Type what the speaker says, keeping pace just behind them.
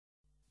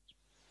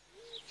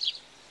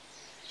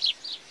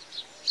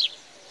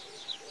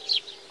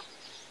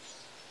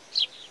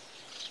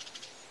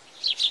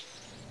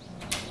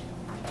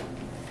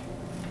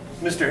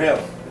Mr.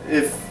 Hale,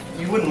 if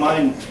you wouldn't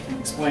mind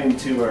explaining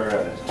to our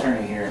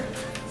attorney here,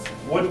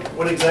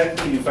 what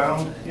exactly you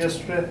found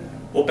yesterday?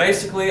 Well,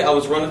 basically, I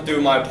was running through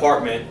my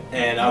apartment,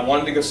 and I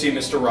wanted to go see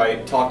Mr.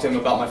 Wright, talk to him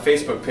about my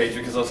Facebook page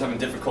because I was having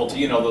difficulty,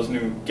 you know, those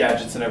new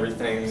gadgets and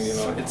everything, you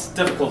know, it's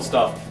difficult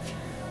stuff.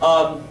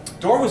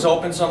 Door was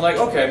open, so I'm like,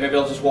 okay, maybe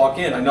I'll just walk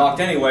in. I knocked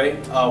anyway,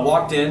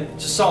 walked in,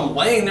 just saw him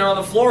laying there on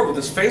the floor with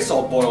his face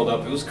all boiled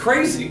up. It was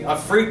crazy. I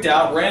freaked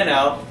out, ran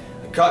out,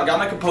 got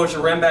my composure,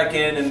 ran back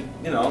in, and,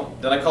 you know,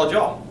 then I called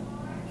y'all.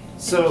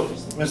 So,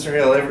 Mr.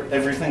 Hale,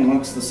 everything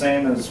looks the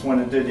same as when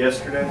it did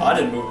yesterday? I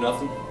didn't move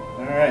nothing.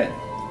 All right.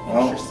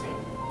 Well, interesting.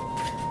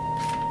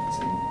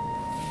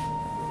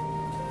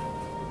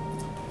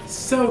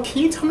 So,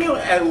 can you tell me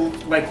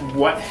like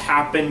what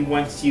happened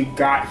once you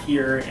got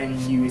here and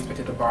you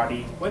inspected the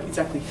body? What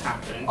exactly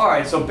happened?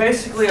 Alright, so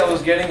basically I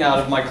was getting out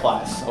of my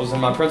class. I was in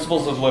my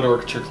Principles of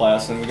Literature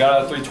class, and we got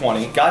out at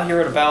 3:20. Got here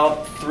at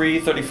about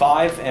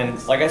 3:35,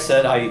 and like I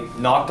said, I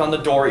knocked on the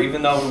door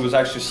even though it was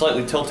actually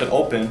slightly tilted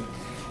open.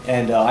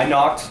 And I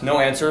knocked, no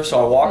answer,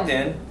 so I walked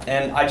in,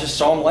 and I just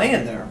saw him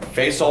laying there.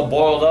 Face all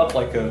boiled up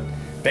like a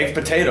baked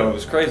potato. It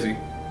was crazy.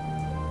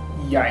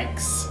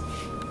 Yikes.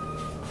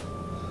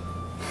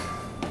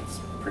 it's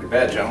pretty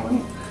bad,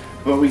 gentlemen.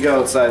 But we go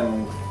outside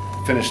and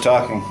finish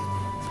talking.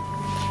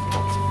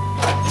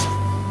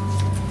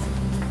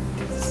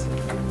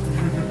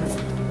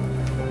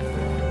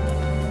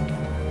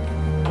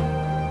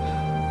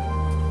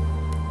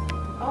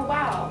 Oh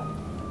wow,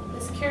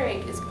 this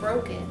Keurig is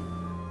broken.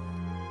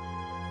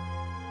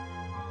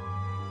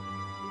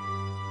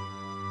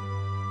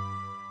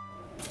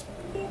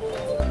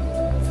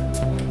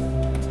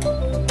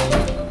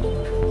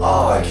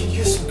 Oh, I could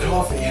use some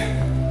coffee.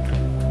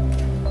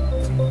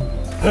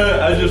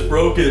 I just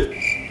broke it.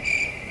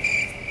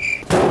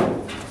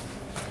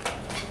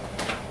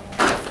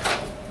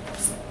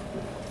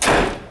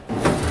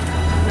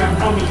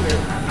 I'll meet you.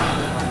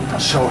 I'll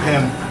show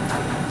him.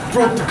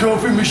 Broke the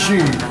coffee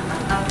machine.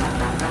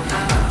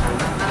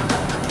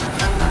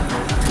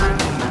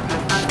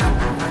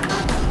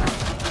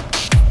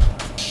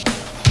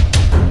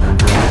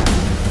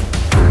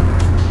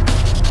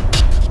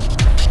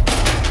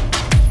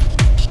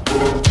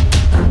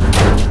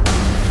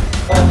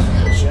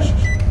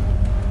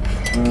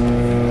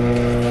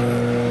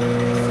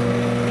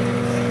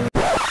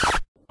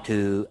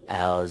 Two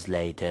hours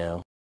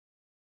later.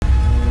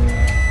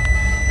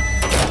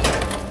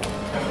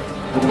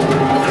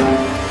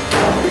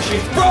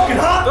 She's broken,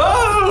 huh?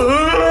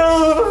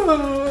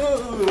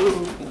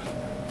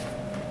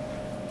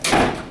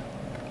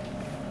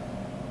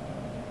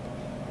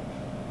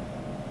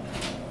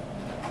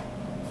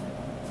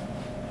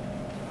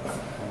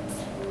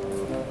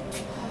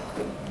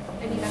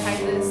 I need to hide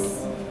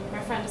this. My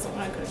friend doesn't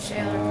want to go to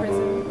jail or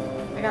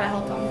prison. I gotta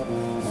help him.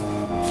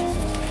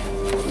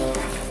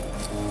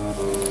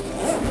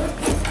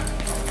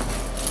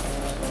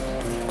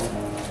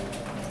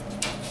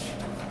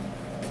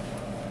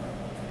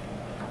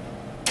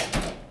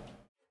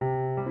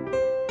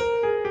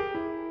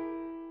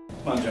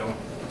 Come on, Joe.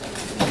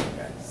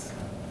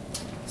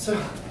 So,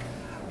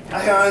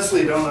 I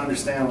honestly don't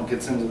understand what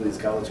gets into these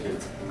college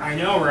kids. I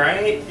know,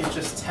 right? It's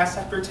just test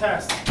after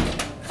test.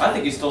 I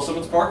think he stole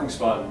someone's parking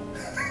spot.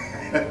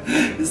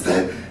 Is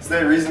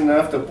that reason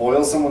enough to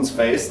boil someone's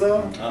face,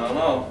 though? I don't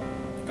know.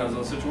 Depends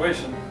on the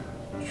situation.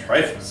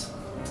 Trifles.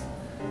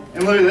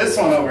 And look at this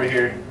one over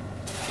here.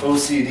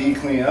 OCD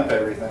clean up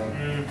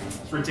everything.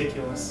 It's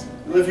ridiculous.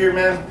 You live here,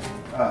 man?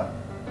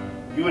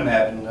 You wouldn't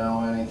happen to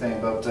know anything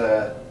about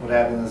what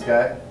happened to this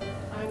guy?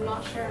 I'm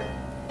not sure.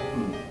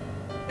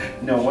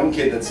 No, one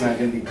kid that's not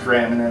going to be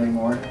cramming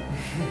anymore.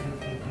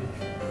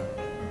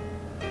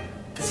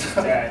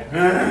 Dad.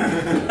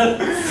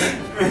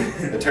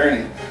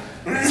 Attorney.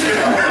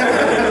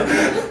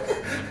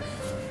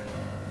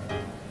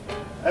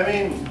 I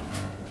mean,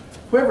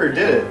 whoever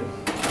did it.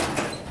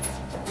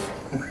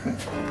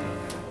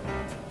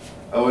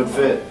 Oh, it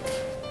fit.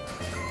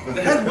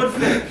 The head would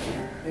fit.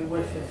 It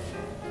would fit.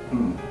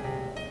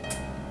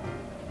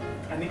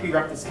 I think we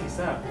wrapped this case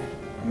up.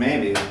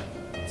 Maybe.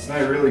 It's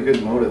not a really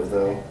good motive,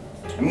 though.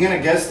 I'm going to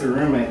guess the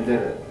roommate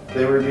did it.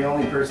 They were the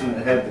only person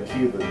that had the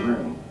key to the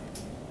room.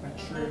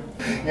 That's true.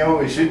 You know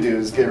what we should do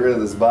is get rid of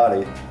this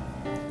body.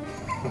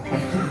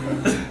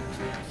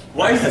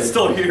 Why is it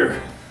still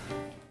here?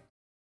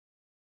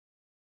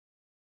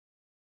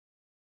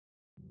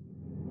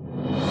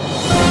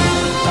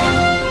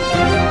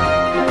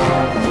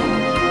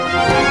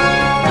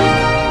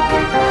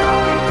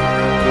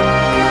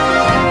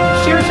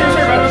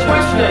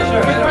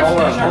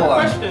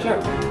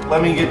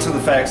 Let me get to the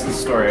facts of the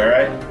story,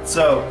 alright?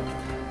 So,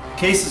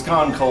 case has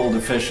gone cold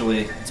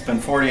officially. It's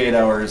been 48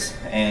 hours,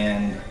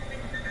 and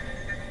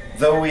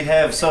though we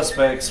have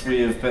suspects, we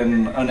have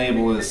been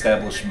unable to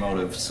establish a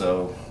motive,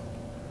 so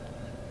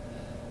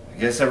I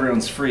guess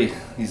everyone's free.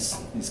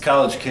 These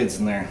college kids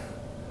in there,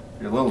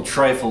 their little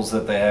trifles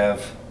that they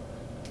have,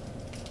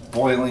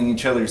 boiling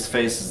each other's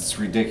faces, it's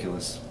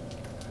ridiculous.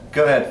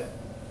 Go ahead.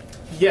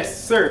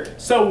 Yes, sir.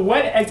 So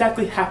what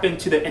exactly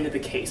happened to the end of the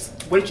case?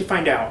 What did you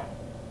find out?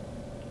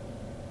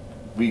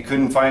 we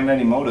couldn't find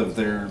any motive.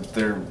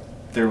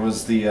 There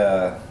was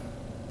the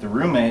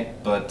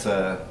roommate, but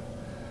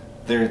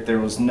there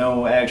was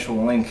no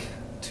actual link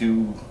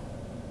to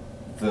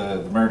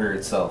the murder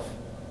itself.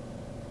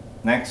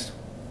 Next.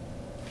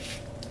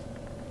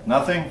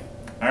 Nothing?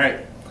 All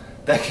right.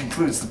 That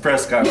concludes the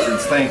press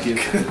conference. Thank you.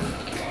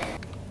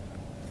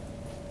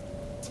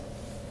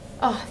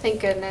 Oh,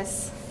 thank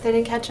goodness. They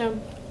didn't catch him.